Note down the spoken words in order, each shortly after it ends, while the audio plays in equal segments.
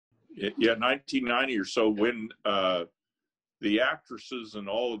Yeah, 1990 or so, when the actresses and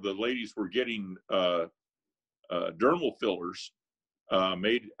all of the ladies were getting dermal fillers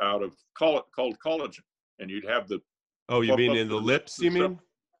made out of called collagen, and you'd have the you mean in the lips, you mean?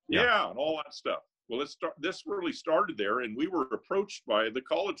 Yeah, and all that stuff. Well, this really started there, and we were approached by the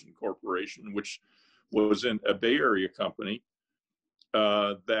Collagen Corporation, which was a Bay Area company,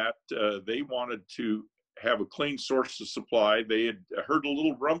 that they wanted to have a clean source of supply. They had heard a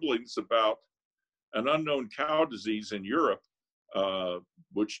little rumblings about an unknown cow disease in Europe,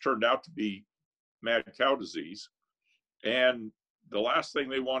 which turned out to be mad cow disease. And the last thing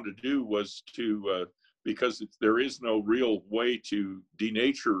they wanted to do was to, because there is no real way to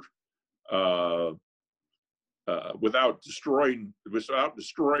denature without destroying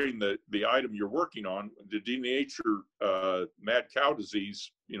the item you're working on, to denature mad cow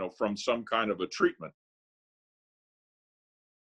disease, from some kind of a treatment.